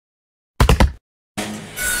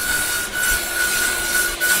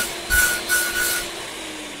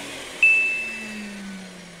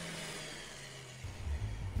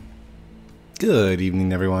Good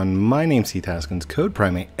evening, everyone. My name's Heath Haskins, Code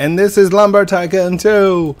Primate, and this is Lumber Tycoon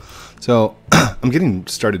 2. So, I'm getting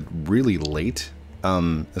started really late,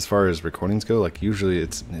 as far as recordings go. Like, usually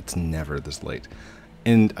it's never this late.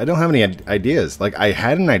 And I don't have any ideas. Like, I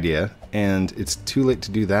had an idea, and it's too late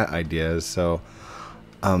to do that idea. So,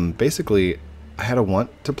 basically, I had a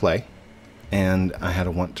want to play, and I had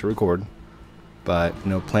a want to record, but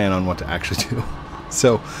no plan on what to actually do.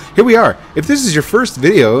 So here we are. If this is your first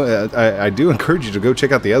video, I do encourage you to go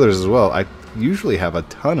check out the others as well. I usually have a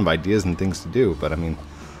ton of ideas and things to do, but I mean,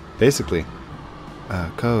 basically,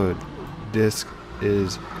 Code's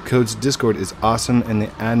Discord is awesome, and the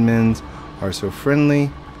admins are so friendly.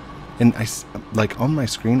 And like on my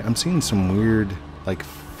screen, I'm seeing some weird like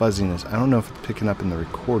fuzziness. I don't know if it's picking up in the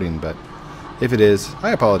recording, but if it is,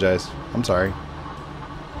 I apologize. I'm sorry.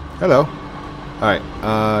 Hello. All right.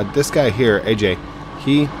 This guy here, AJ.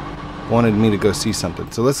 He wanted me to go see something,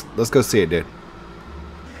 so let's go see it, dude.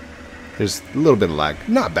 There's a little bit of lag.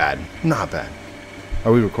 Not bad. Not bad.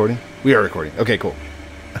 Are we recording? We are recording. Okay, cool.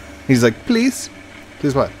 He's like, please?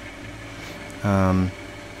 Please what? The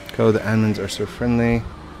admins are so friendly.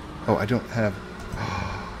 Oh, I don't have...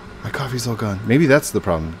 my coffee's all gone. Maybe that's the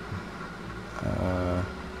problem.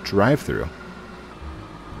 Drive-through.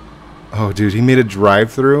 Oh, dude, he made a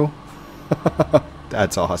drive-through?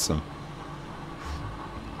 That's awesome.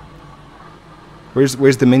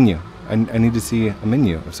 Where's the menu? I need to see a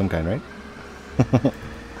menu of some kind, right?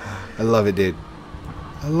 I love it, dude.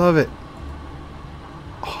 I love it.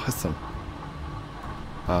 Awesome.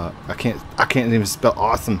 I can't even spell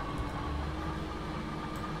awesome.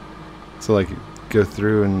 So like go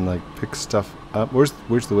through and like pick stuff up.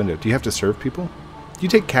 Where's the window? Do you have to serve people? Do you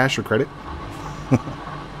take cash or credit?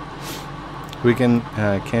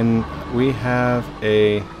 Can we have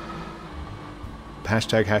a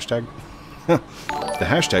hashtag? The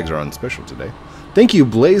hashtags are on special today. Thank you,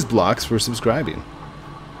 Blaze Blocks, for subscribing.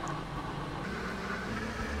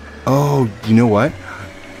 Oh, you know what?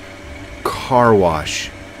 Car wash.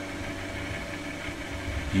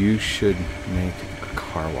 You should make a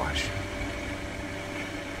car wash.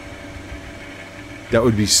 That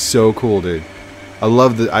would be so cool, dude. I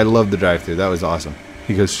love the drive-thru. That was awesome.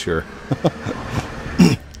 He goes, sure.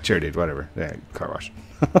 Sure, dude. Whatever. Yeah, car wash.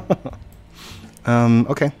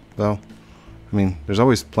 Okay. Well, I mean, there's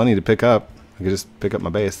always plenty to pick up. I could just pick up my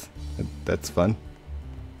base. That's fun,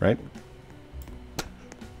 right?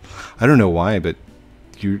 I don't know why, but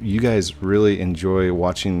you guys really enjoy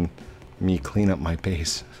watching me clean up my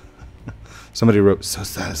base. Somebody wrote, so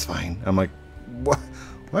satisfying. I'm like, what?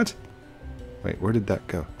 What? Wait, where did that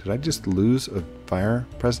go? Did I just lose a fire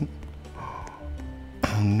present?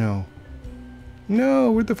 Oh, no.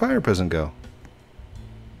 No, where'd the fire present go?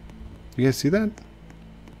 You guys see that?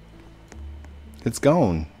 It's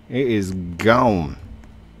gone. It is gone.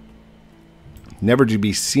 Never to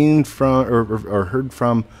be seen from or heard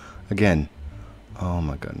from again. Oh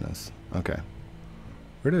my goodness. Okay.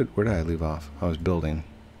 Where did I leave off? I was building.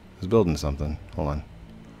 Something. Hold on.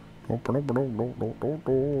 Going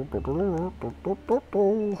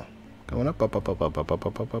up.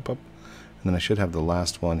 And then I should have the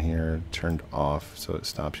last one here turned off so it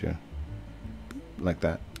stops you. Like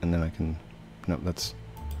that. And then I can... No, that's...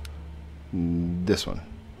 this one,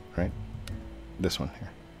 right? This one here.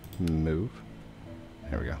 Move.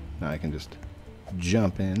 There we go. Now I can just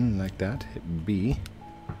jump in like that. Hit B.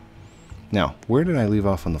 Now, where did I leave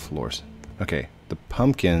off on the floors? Okay, the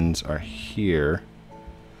pumpkins are here.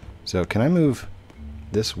 So can I move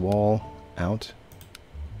this wall out?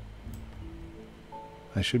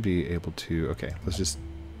 I should be able to. Okay, let's just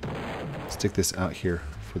stick this out here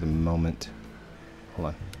for the moment. Hold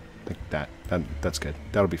on. Like that. That's good.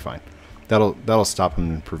 That'll be fine. That'll stop them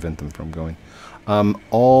and prevent them from going.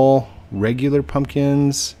 All regular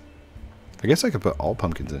pumpkins. I guess I could put all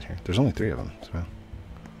pumpkins in here. There's only 3 of them, so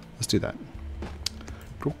let's do that.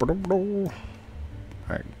 All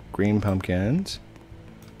right, green pumpkins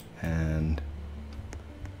and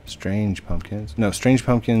strange pumpkins. No, strange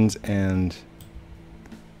pumpkins and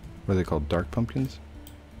what are they called? Dark pumpkins.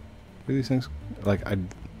 What are these things? Like I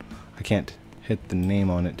can't hit the name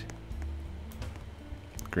on it.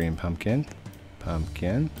 Green pumpkin,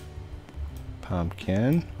 pumpkin.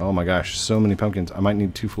 Oh my gosh, so many pumpkins. I might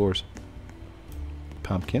need 2 floors.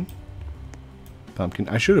 Pumpkin.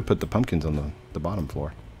 I should have put the pumpkins on the bottom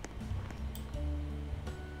floor.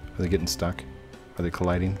 Are they getting stuck? Are they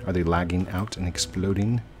colliding? Are they lagging out and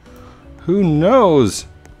exploding? Who knows?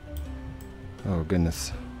 Oh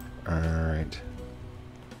goodness. Alright.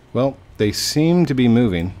 Well, they seem to be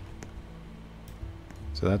moving.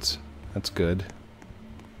 So that's good.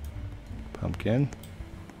 Pumpkin.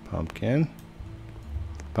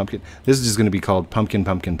 Pumpkin. This is just going to be called Pumpkin,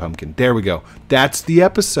 Pumpkin, Pumpkin. There we go. That's the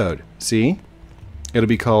episode. See? It'll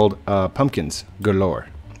be called Pumpkins Galore.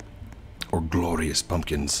 Or Glorious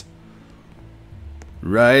Pumpkins.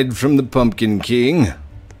 Ride from the Pumpkin King.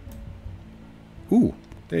 Ooh,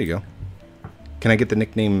 there you go. Can I get the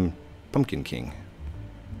nickname Pumpkin King?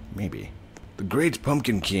 Maybe. The Great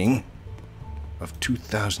Pumpkin King of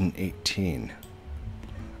 2018.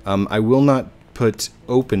 I will not put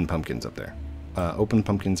open pumpkins up there. Open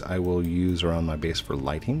pumpkins I will use around my base for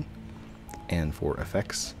lighting and for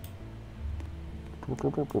effects. There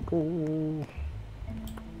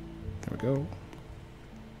we go.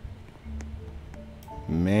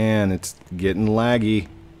 Man, it's getting laggy.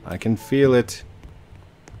 I can feel it.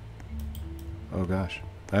 Oh gosh.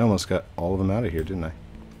 I almost got all of them out of here, didn't I?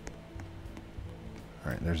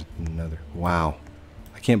 Alright, there's another. Wow.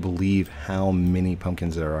 I can't believe how many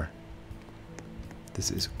pumpkins there are. This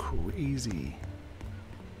is crazy.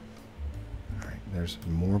 Alright, there's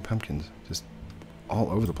more pumpkins. Just all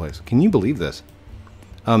over the place. Can you believe this?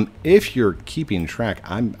 If you're keeping track,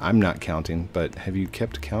 I'm not counting, but have you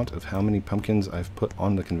kept count of how many pumpkins I've put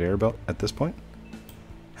on the conveyor belt at this point?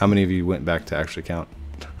 How many of you went back to actually count?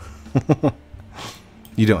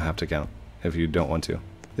 You don't have to count if you don't want to.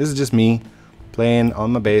 This is just me playing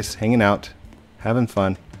on my base, hanging out, having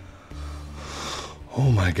fun.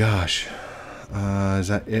 Oh my gosh. Is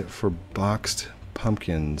that it for boxed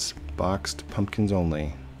pumpkins? Boxed pumpkins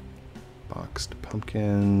only. Boxed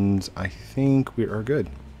pumpkins. I think we are good.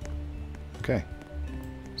 Okay.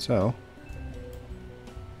 So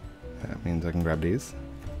that means I can grab these.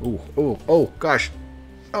 Oh gosh.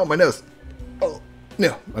 Oh, my nose. Oh,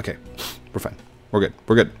 no. Okay. We're fine. We're good.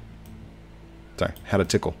 We're good. Sorry. Had a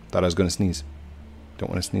tickle. Thought I was going to sneeze. Don't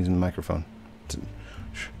want to sneeze in the microphone.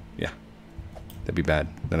 Yeah. That'd be bad.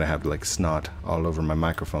 Then I have like snot all over my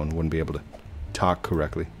microphone. Wouldn't be able to talk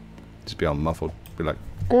correctly. Just be all muffled. Be like,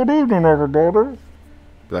 good evening, everybody.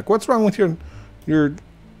 Be like, what's wrong with your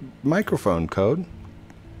microphone, Code?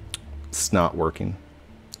 It's not working.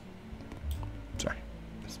 Sorry.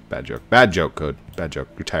 It's a bad joke. Bad joke, Code. Bad joke.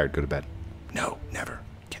 You're tired. Go to bed. No, never.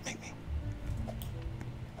 Can't make me.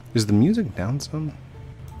 Is the music down some?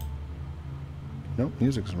 Nope,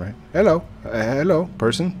 music's right. Hello. Hello,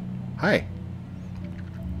 person. Hi.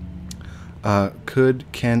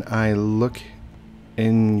 Can I look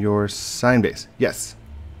in your sign base? Yes.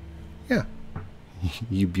 Yeah.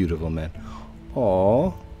 You beautiful man.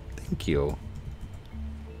 Aw, thank you.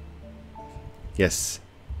 Yes.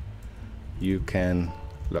 You can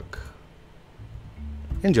look.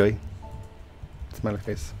 Enjoy. Smiley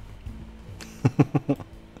face.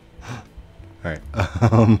 Alright,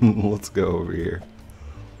 let's go over here.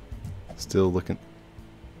 Still looking.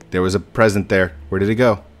 There was a present there. Where did it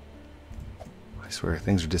go? I swear,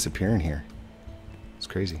 things are disappearing here. It's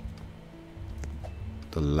crazy.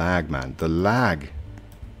 The lag, man. The lag.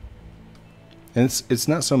 And it's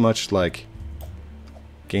not so much like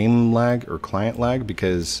game lag or client lag,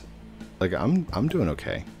 because like I'm doing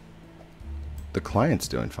okay. The client's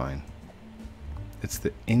doing fine. It's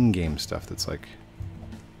the in-game stuff that's like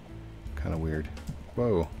kind of weird.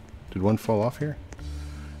 Whoa. Did one fall off here?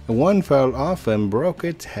 And one fell off and broke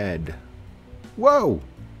its head. Whoa.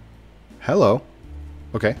 Hello.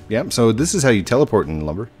 Okay. Yeah. So this is how you teleport in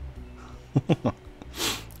Lumber.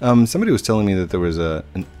 Somebody was telling me that there was an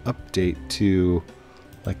update to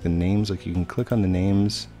like the names. Like you can click on the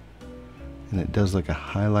names and it does like a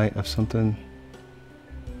highlight of something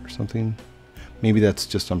or something. Maybe that's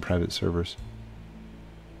just on private servers.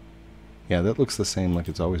 Yeah, that looks the same like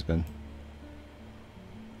it's always been.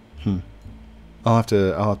 I'll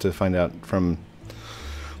have to find out from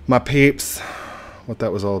my peeps what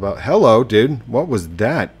that was all about. Hello, dude. What was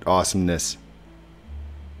that awesomeness?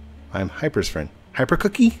 I'm Hyper's friend. Hyper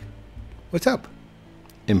Cookie? What's up?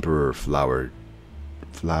 Emperor Flowentine?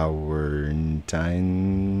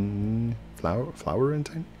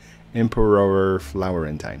 Flowentine? Emperor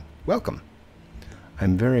Flowentine. Welcome.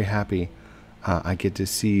 I'm very happy I get to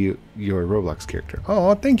see your Roblox character.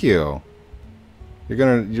 Oh, thank you. You're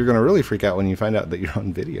gonna really freak out when you find out that you're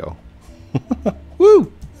on video.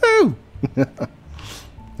 Woo! Woo!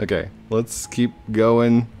 Okay, let's keep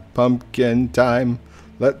going. Pumpkin time.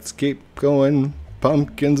 Let's keep going.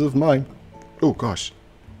 Pumpkins of mine. Oh gosh.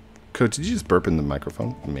 Code, did you just burp in the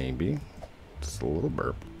microphone? Maybe. Just a little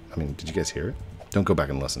burp. I mean, did you guys hear it? Don't go back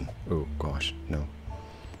and listen. Oh gosh, no.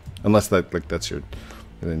 Unless that's your.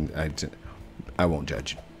 Then I won't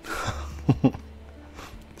judge.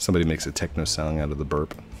 Somebody makes a techno sound out of the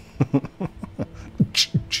burp.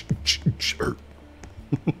 Just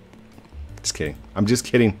kidding. I'm just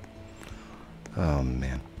kidding. Oh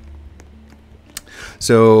man.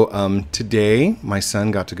 So today, my son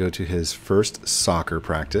got to go to his first soccer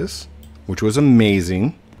practice, which was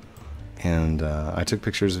amazing. And I took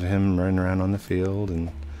pictures of him running around on the field, and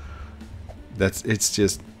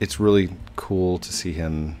it's really cool to see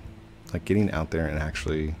him like getting out there and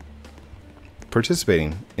actually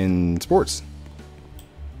participating in sports.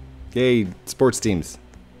 Yay, sports teams.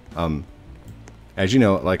 As you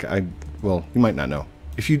know, like well, you might not know.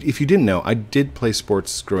 If you didn't know, I did play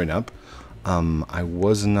sports growing up. I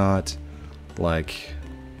was not like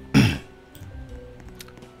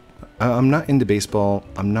I'm not into baseball.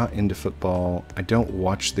 I'm not into football. I don't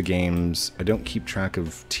watch the games. I don't keep track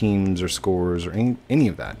of teams or scores or any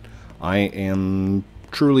of that. I am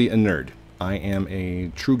truly a nerd. I am a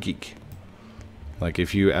true geek. Like,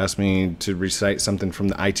 if you asked me to recite something from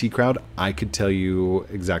the IT crowd, I could tell you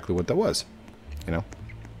exactly what that was. You know?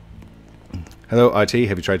 Hello, IT.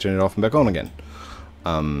 Have you tried turning it off and back on again?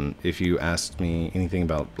 If you asked me anything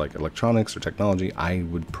about, like, electronics or technology, I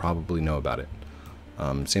would probably know about it.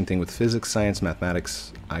 Same thing with physics, science,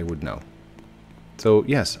 mathematics, I would know. So,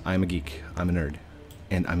 yes, I'm a geek. I'm a nerd.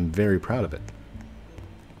 And I'm very proud of it.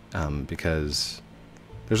 Because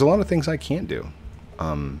there's a lot of things I can't do.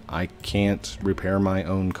 I can't repair my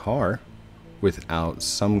own car without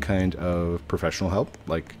some kind of professional help,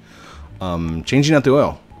 like changing out the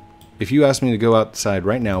oil. If you asked me to go outside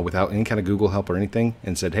right now without any kind of Google help or anything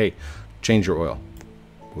and said, hey, change your oil,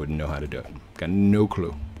 wouldn't know how to do it. Got no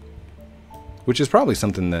clue. Which is probably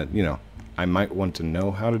something that, you know, I might want to know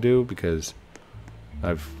how to do because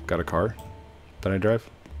I've got a car that I drive.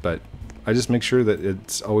 But I just make sure that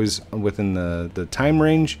it's always within the time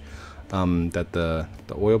range that the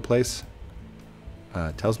oil place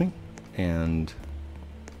tells me, and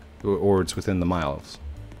or it's within the miles.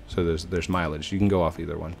 So there's mileage. You can go off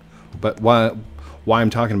either one. But why I'm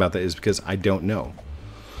talking about that is because I don't know,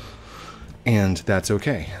 and that's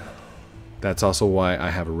okay. That's also why I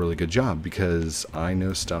have a really good job, because I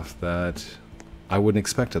know stuff that I wouldn't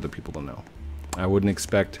expect other people to know. I wouldn't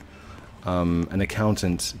expect an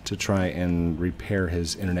accountant to try and repair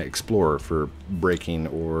his Internet Explorer for breaking,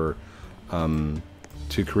 or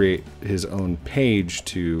to create his own page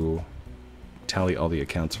to tally all the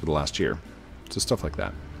accounts for the last year. So stuff like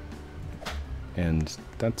that. And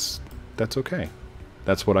that's okay.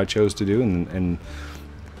 That's what I chose to do, and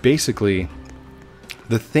basically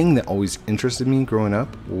the thing that always interested me growing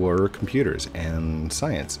up were computers and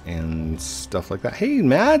science and stuff like that. Hey,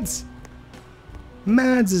 Mads!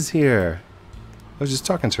 Mads is here. I was just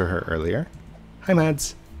talking to her earlier. Hi,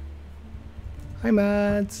 Mads. Hi,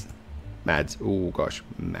 Mads. Mads. Oh, gosh.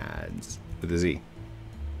 Mads. With a Z. I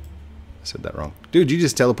said that wrong. Dude, you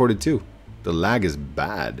just teleported too. The lag is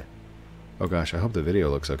bad. Oh, gosh. I hope the video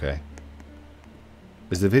looks okay.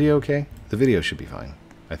 Is the video okay? The video should be fine,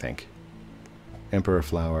 I think. Emperor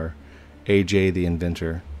Flower. AJ the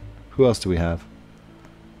Inventor. Who else do we have?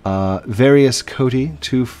 Various Cody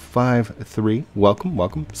 253. Welcome,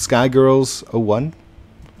 welcome. Sky Girls 01.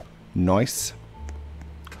 Nice.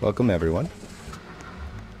 Welcome everyone.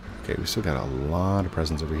 Okay, we still got a lot of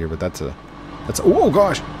presents over here, but that's oh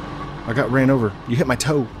gosh! I got ran over. You hit my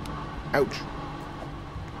toe. Ouch.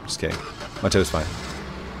 Just kidding. My toe's fine.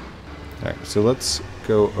 Alright, so let's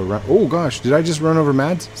go around. Oh gosh, did I just run over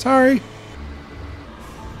Mads? Sorry.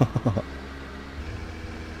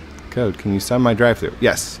 Code, can you sign my drive-thru?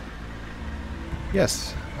 Yes.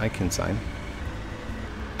 Yes, I can sign.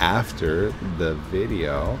 After the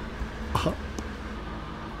video.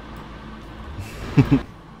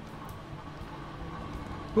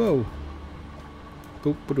 Whoa.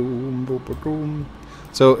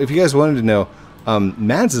 So, if you guys wanted to know,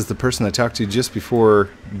 Mads is the person I talked to just before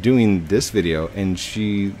doing this video, and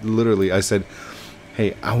she literally, I said,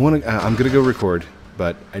 hey, I'm gonna go record,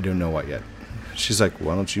 but I don't know what yet. She's like,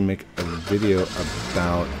 why don't you make a video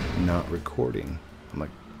about not recording? I'm like,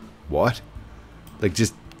 what? Like,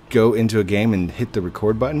 just go into a game and hit the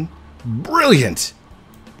record button? Brilliant!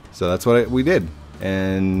 So that's what we did.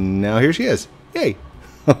 And now here she is. Yay!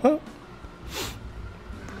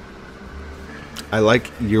 I like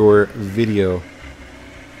your video.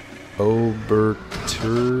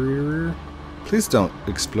 Obertur. Please don't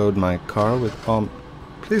explode my car with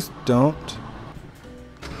please don't.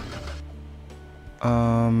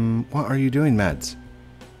 What are you doing, Mads?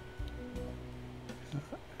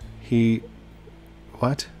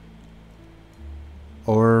 What?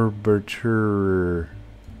 Orbiter.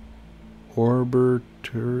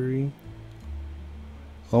 Orbitary?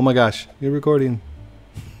 Oh my gosh, you're recording.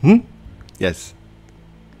 Yes.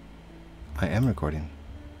 I am recording.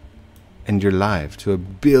 And you're live to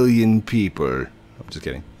 1 billion people. I'm just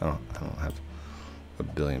kidding. I don't have. a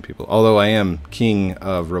billion people. Although I am king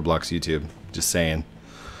of Roblox YouTube. Just saying.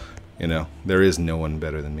 You know, there is no one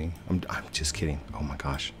better than me. I'm just kidding. Oh my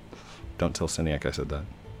gosh. Don't tell Ciniac I said that.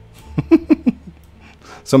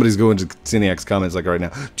 Somebody's going to Ciniac's comments like right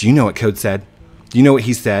now. Do you know what Code said? Do you know what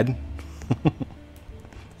he said?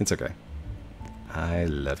 It's okay. I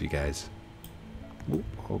love you guys. Oop,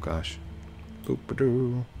 oh gosh.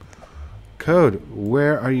 Boop-a-doo. Code,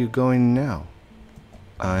 where are you going now?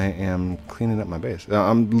 I am cleaning up my base.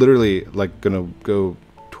 I'm literally like gonna go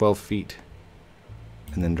 12 feet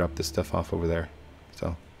and then drop this stuff off over there.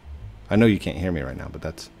 So I know you can't hear me right now, but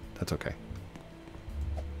that's okay.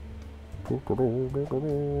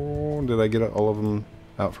 Did I get all of them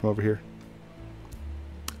out from over here?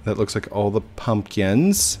 That looks like all the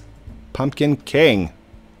pumpkins. Pumpkin King.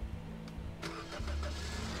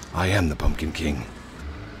 I am the Pumpkin King.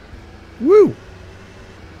 Woo!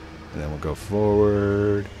 And then we'll go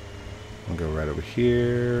forward. We'll go right over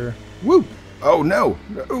here. Woo! Oh no!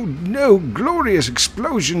 Oh no! Glorious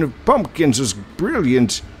explosion of pumpkins was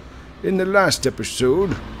brilliant in the last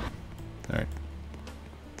episode. Alright.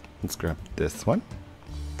 Let's grab this one.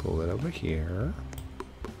 Pull it over here.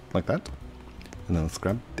 Like that. And then let's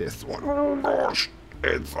grab this one. Oh gosh!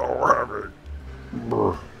 It's so heavy.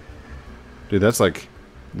 Brr. Dude, that's like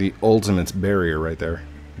the ultimate barrier right there.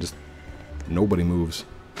 Just nobody moves.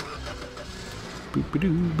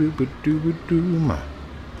 Boop-a-doo, boop-a-doo-ba-doo.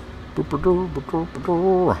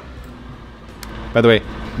 Boop-a-doo-ba-doo-ba-doo. By the way,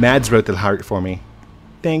 Mads wrote the heart for me.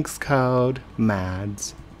 Thanks, Code.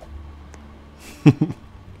 Mads.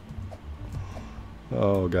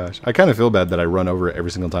 Oh gosh. I kind of feel bad that I run over it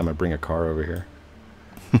every single time I bring a car over here.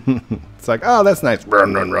 It's like, oh, that's nice.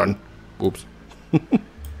 Run, run, run. Oops.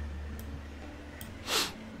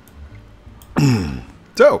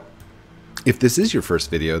 So, if this is your first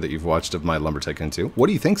video that you've watched of my Lumber Tycoon 2, what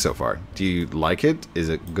do you think so far? Do you like it? Is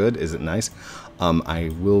it good? Is it nice?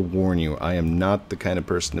 I will warn you, I am not the kind of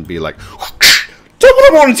person to be like,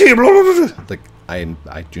 like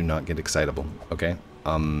I do not get excitable, okay?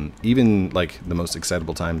 Even like the most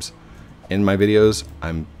excitable times in my videos,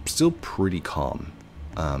 I'm still pretty calm.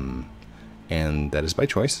 And that is by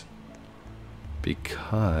choice,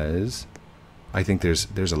 because I think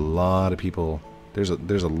there's a lot of people, there's a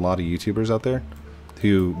lot of YouTubers out there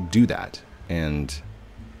who do that, and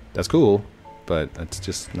that's cool, but that's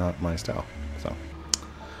just not my style. So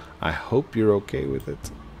I hope you're okay with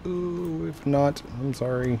it. Ooh, if not, I'm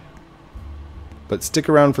sorry. But stick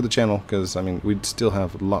around for the channel, because I mean, we'd still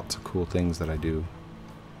have lots of cool things that I do.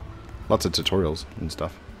 Lots of tutorials and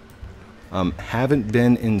stuff. Haven't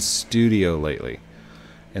been in studio lately.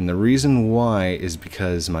 And the reason why is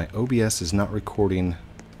because my OBS is not recording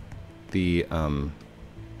the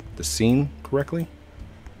scene correctly.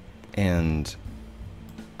 And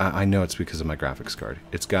I know it's because of my graphics card.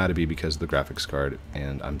 It's got to be because of the graphics card,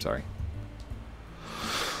 and I'm sorry.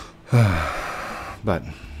 But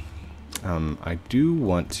I do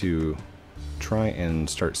want to try and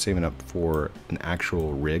start saving up for an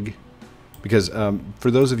actual rig. Because for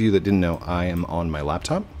those of you that didn't know, I am on my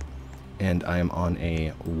laptop, and I am on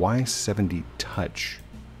a Y70 Touch,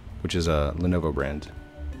 which is a Lenovo brand.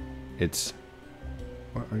 It's...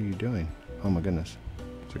 What are you doing? Oh my goodness.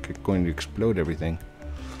 It's like going to explode everything.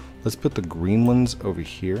 Let's put the green ones over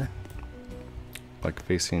here, like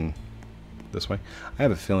facing this way. I have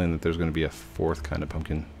a feeling that there's going to be a fourth kind of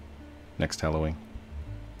pumpkin next Halloween.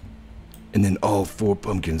 And then all four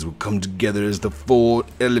pumpkins will come together as the four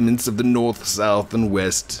elements of the north, south, and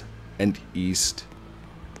west, and east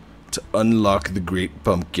to unlock the great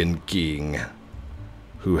Pumpkin King,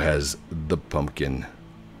 who has the pumpkin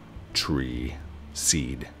tree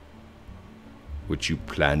seed, which you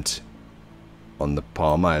plant on the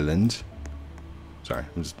Palm Island. Sorry,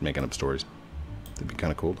 I'm just making up stories. That'd be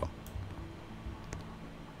kind of cool, though.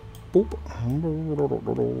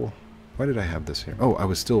 Boop. Why did I have this here? Oh, I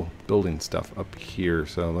was still building stuff up here,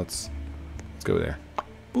 so let's go there.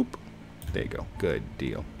 Boop. There you go. Good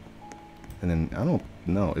deal. And then, I don't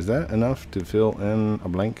know, is that enough to fill in a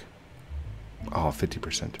blank? Oh,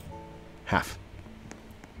 50%. Half.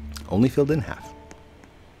 Only filled in half.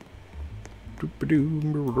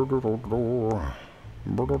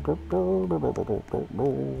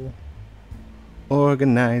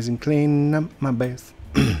 Organizing, cleaning up my base.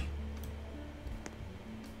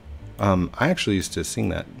 I actually used to sing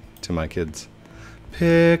that to my kids.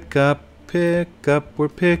 Pick up, we're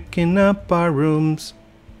picking up our rooms.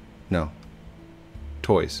 No.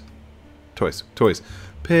 Toys. Toys.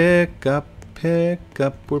 Pick up,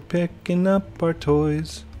 we're picking up our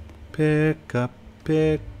toys. Pick up,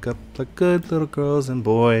 like good little girls and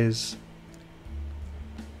boys.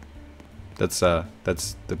 That's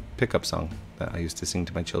the pickup song that I used to sing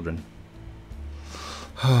to my children.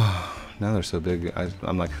 Now they're so big.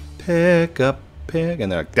 I'm like, pick up, pick,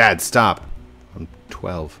 and they're like, Dad, stop. I'm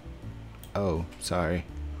 12. Oh, sorry.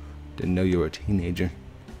 Didn't know you were a teenager.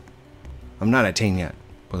 I'm not a teen yet.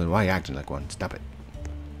 Well, then why are you acting like one? Stop it.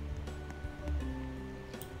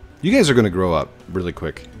 You guys are going to grow up really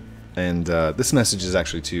quick. And this message is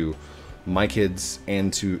actually to my kids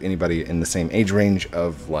and to anybody in the same age range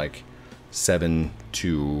of like 7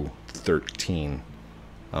 to 13.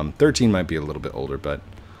 13 might be a little bit older, but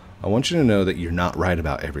I want you to know that you're not right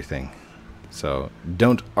about everything. So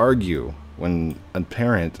don't argue when a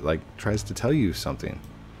parent like tries to tell you something.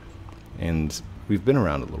 And we've been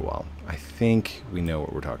around a little while. I think we know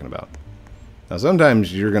what we're talking about. Now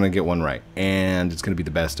sometimes you're going to get one right, and it's going to be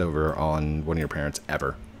the best over on one of your parents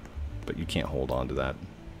ever. But you can't hold on to that.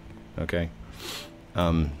 Okay?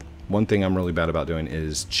 One thing I'm really bad about doing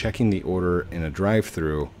is checking the order in a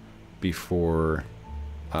drive-thru before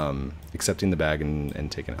accepting the bag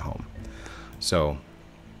and taking it home. So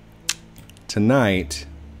tonight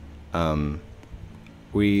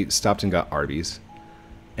we stopped and got Arby's,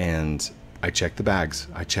 and I checked the bags.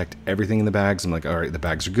 I checked everything in the bags. I'm like, all right, the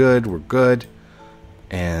bags are good. We're good.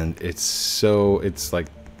 And it's like,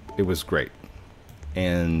 it was great.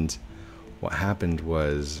 And what happened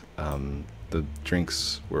was the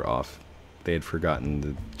drinks were off. They had forgotten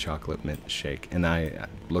the chocolate mint shake. And I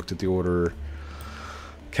looked at the order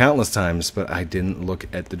countless times, but I didn't look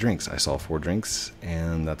at the drinks. I saw 4 drinks,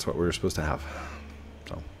 and that's what we were supposed to have.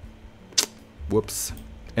 So, whoops.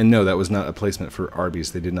 And no, that was not a placement for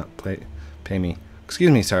Arby's. They did not pay me.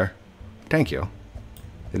 Excuse me, sir. Thank you.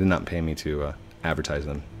 They did not pay me to advertise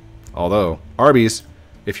them. Although, Arby's,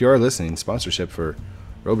 if you are listening, sponsorship for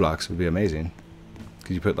Roblox would be amazing.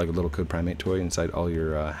 Could you put like a little Code Primate toy inside all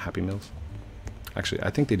your Happy Meals? Actually, I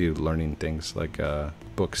think they do learning things like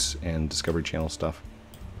books and Discovery Channel stuff.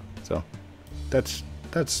 So, that's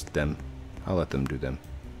them. I'll let them do them.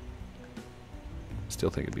 Still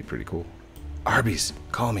think it'd be pretty cool. Arby's,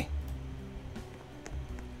 call me.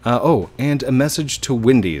 Oh, and a message to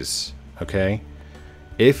Wendy's, okay?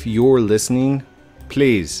 If you're listening,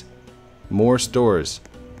 please, more stores.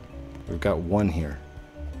 We've got one here.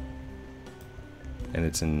 And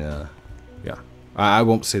it's in, yeah. I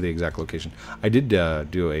won't say the exact location. I did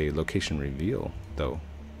do a location reveal, though.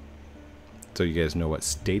 So you guys know what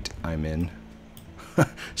state I'm in.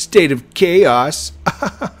 State of chaos.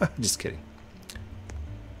 Just kidding.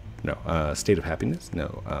 No, state of happiness?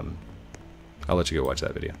 No, I'll let you go watch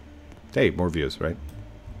that video. Hey, more views, right?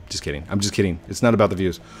 Just kidding. I'm just kidding. It's not about the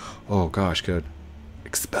views. Oh, gosh, good.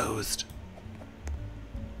 Exposed.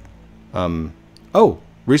 Oh,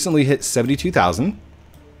 recently hit 72,000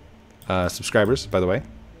 subscribers, by the way.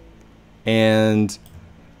 And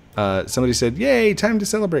somebody said, yay, time to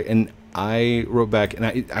celebrate. And I wrote back, and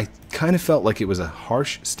I kind of felt like it was a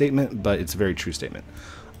harsh statement, but it's a very true statement.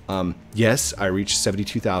 Yes, I reached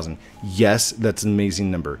 72,000. Yes, that's an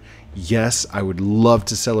amazing number. Yes, I would love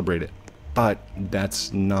to celebrate it, but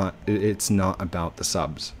that's not, it's not about the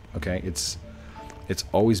subs, okay? It's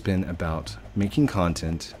always been about making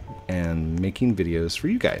content and making videos for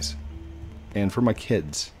you guys and for my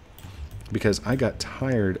kids, because I got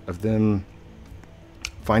tired of them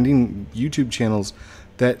finding YouTube channels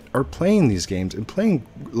that are playing these games and playing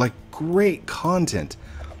like great content,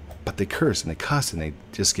 but they curse and they cuss and they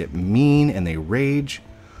just get mean and they rage.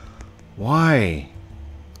 Why?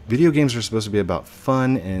 Video games are supposed to be about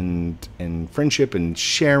fun and friendship and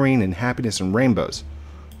sharing and happiness and rainbows.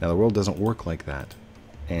 Now the world doesn't work like that,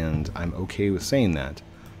 and I'm okay with saying that,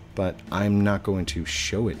 but I'm not going to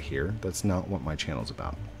show it here. That's not what my channel is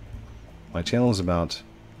about. My channel is about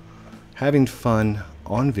having fun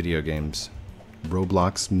on video games,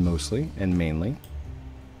 Roblox mostly and mainly.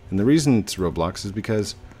 And the reason it's Roblox is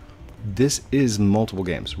because this is multiple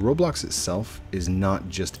games. Roblox itself is not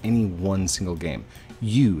just any one single game.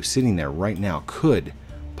 You sitting there right now could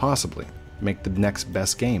possibly make the next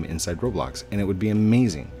best game inside Roblox, and it would be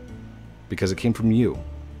amazing because it came from you,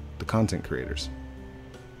 the content creators,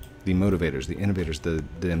 the motivators, the innovators, the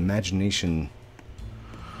imagination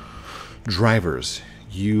drivers.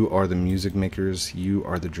 You are the music makers. You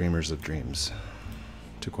are the dreamers of dreams,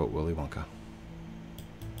 to quote Willy Wonka.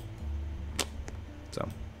 So,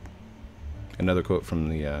 another quote from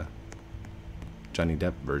the Johnny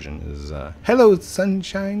Depp version is, hello,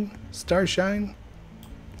 sunshine, starshine.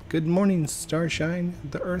 Good morning, starshine.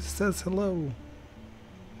 The earth says hello.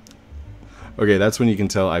 Okay, that's when you can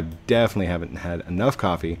tell I definitely haven't had enough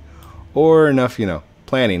coffee or enough,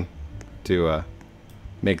 planning to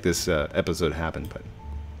make this episode happen. But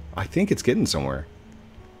I think it's getting somewhere.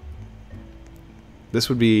 This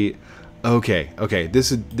would be okay. Okay,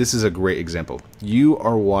 this is a great example. You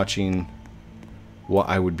are watching what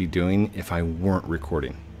I would be doing if I weren't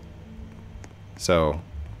recording. So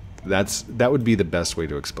that would be the best way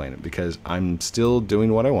to explain it, because I'm still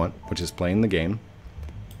doing what I want, which is playing the game,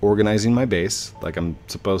 organizing my base like I'm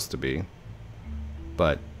supposed to be.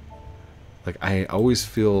 But like, I always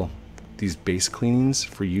feel these base cleanings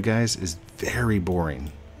for you guys is very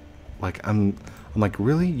boring. Like, I'm like,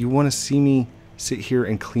 really? You want to see me sit here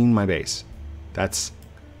and clean my base? That's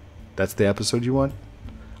the episode you want?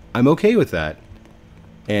 I'm okay with that.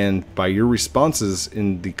 And by your responses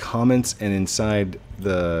in the comments and inside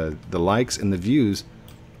the likes and the views,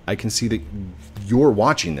 I can see that you're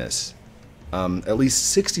watching this. At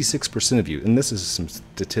least 66% of you, and this is some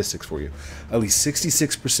statistics for you, at least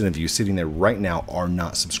 66% of you sitting there right now are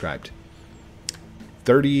not subscribed.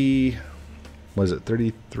 30, what is it,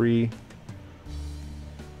 33?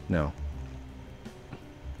 No.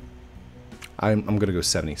 I'm going to go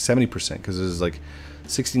 70%, because it is like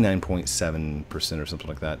 69.7% or something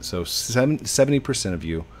like that. So 70% of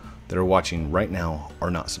you that are watching right now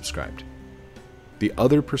are not subscribed. The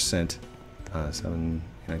other percent, I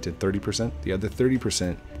did 30%. The other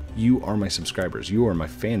 30%, you are my subscribers. You are my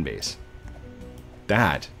fan base.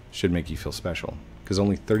 That should make you feel special, because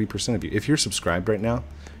only 30% of you, if you're subscribed right now,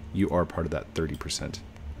 you are part of that 30%.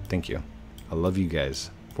 Thank you. I love you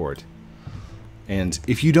guys for it. And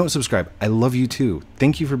if you don't subscribe, I love you too.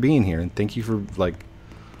 Thank you for being here, and thank you for like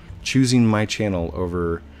choosing my channel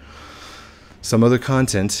over some other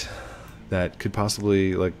content that could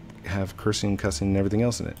possibly like have cursing, cussing, and everything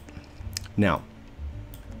else in it. Now,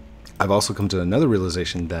 I've also come to another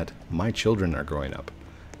realization that my children are growing up.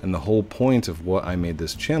 And the whole point of what I made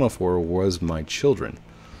this channel for was my children.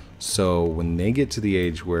 So when they get to the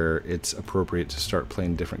age where it's appropriate to start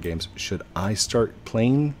playing different games, should I start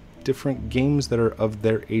playing different games that are of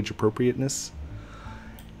their age appropriateness?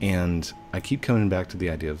 And I keep coming back to the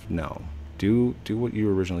idea of no, do what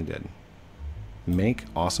you originally did. Make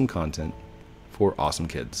awesome content for awesome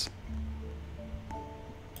kids.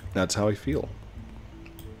 That's how I feel.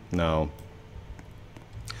 Now,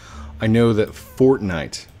 I know that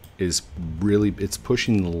Fortnite is really, it's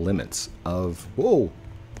pushing the limits of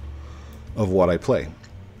what I play.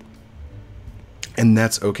 And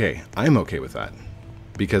that's okay. I'm okay with that.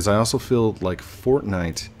 Because I also feel like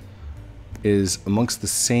Fortnite is amongst the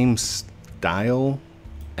same style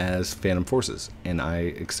as Phantom Forces. And I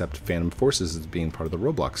accept Phantom Forces as being part of the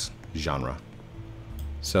Roblox genre.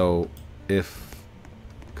 So, if...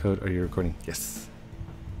 Code, are you recording? Yes.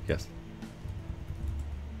 Yes.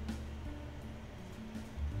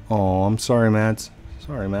 Oh, I'm sorry, Mads.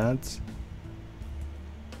 Sorry, Mads.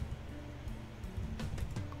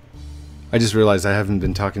 I just realized I haven't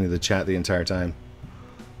been talking to the chat the entire time.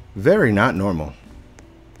 Very not normal.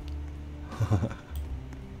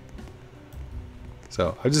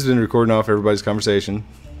 So, I've just been recording off everybody's conversation.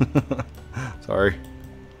 Sorry.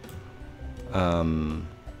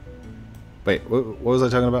 Wait, what was I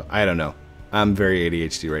talking about? I don't know. I'm very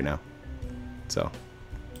ADHD right now. So.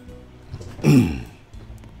 The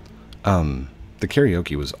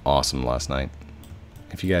karaoke was awesome last night.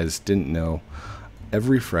 If you guys didn't know,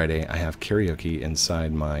 every Friday I have karaoke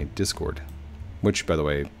inside my Discord. Which, by the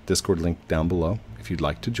way, Discord link down below if you'd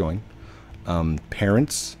like to join.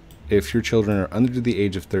 Parents, if your children are under the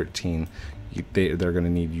age of 13, they're going to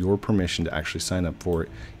need your permission to actually sign up for it.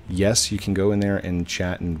 Yes, you can go in there and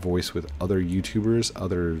chat and voice with other YouTubers,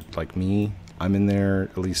 other like me. I'm in there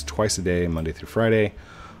at least twice a day, Monday through Friday,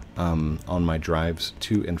 on my drives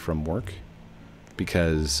to and from work.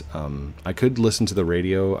 Because I could listen to the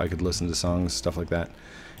radio, I could listen to songs, stuff like that.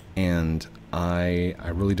 And I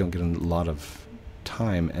really don't get a lot of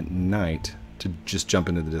time at night to just jump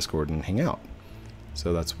into the Discord and hang out.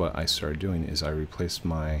 So that's what I started doing, is I replaced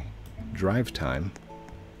my drive time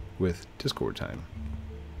with Discord time.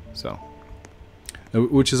 So,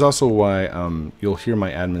 which is also why you'll hear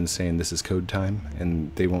my admins saying this is code time,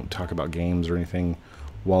 and they won't talk about games or anything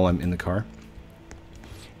while I'm in the car.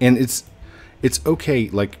 And it's okay,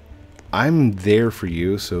 like, I'm there for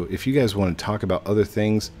you, so if you guys want to talk about other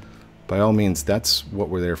things, by all means, that's what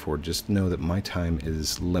we're there for. Just know that my time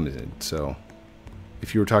is limited. So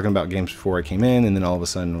if you were talking about games before I came in, and then all of a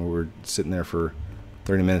sudden we're sitting there for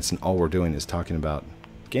 30 minutes and all we're doing is talking about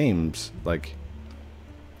games, like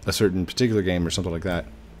a certain particular game or something like that,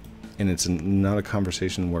 and it's not a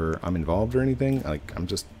conversation where I'm involved or anything, like, I'm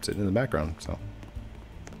just sitting in the background, so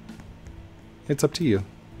it's up to you.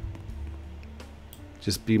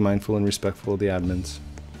 Just be mindful and respectful of the admins.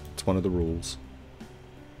 It's one of the rules.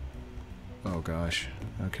 Oh gosh.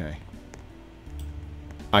 Okay.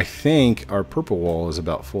 I think our purple wall is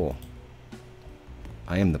about full.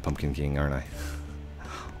 I am the Pumpkin King, aren't I?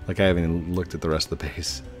 Like I haven't even looked at the rest of the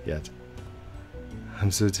base yet. I'm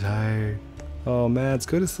so tired. Oh, Mads,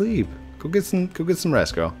 go to sleep. Go get some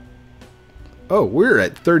rest, girl. Oh, we're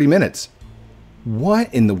at 30 minutes.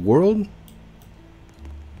 What in the world?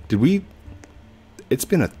 Did we... It's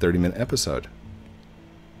been a 30-minute episode.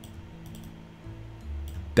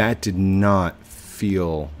 That did not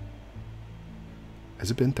feel... Has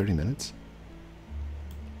it been 30 minutes?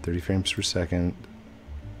 30 frames per second.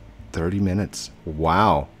 30 minutes.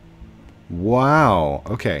 Wow. Wow.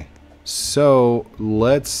 Okay. So,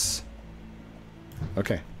 let's...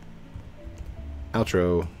 Okay.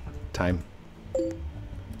 Outro time.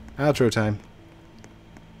 Outro time.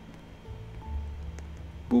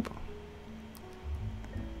 Boop.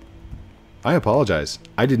 I apologize.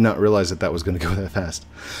 I did not realize that that was going to go that fast.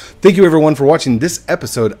 Thank you everyone for watching this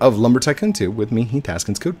episode of Lumber Tycoon 2 with me, Heath,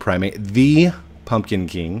 Haskins, Code Primate, the Pumpkin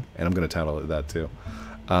King, and I'm going to title it that too.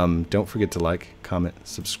 Don't forget to like, comment,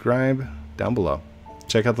 subscribe down below.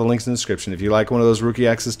 Check out the links in the description. If you like one of those Ruki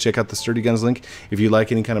axes, check out the Sturdy Guns link. If you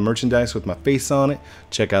like any kind of merchandise with my face on it,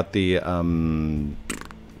 check out the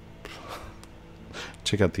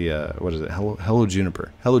what is it? Hello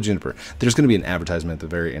Juniper. Hello Juniper. There's going to be an advertisement at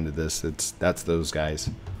the very end of this. That's those guys.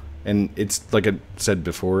 And it's like I said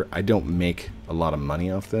before, I don't make a lot of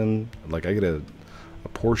money off them. Like I get a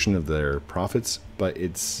portion of their profits, but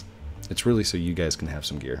it's really so you guys can have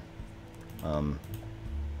some gear.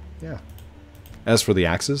 Yeah. As for the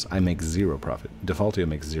axes, I make zero profit. Defaultio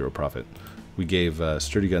makes zero profit. We gave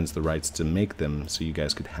Sturdy Guns the rights to make them so you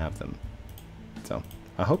guys could have them. So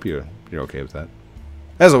I hope you're okay with that.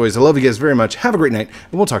 As always, I love you guys very much. Have a great night,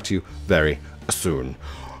 and we'll talk to you very soon.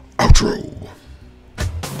 Outro.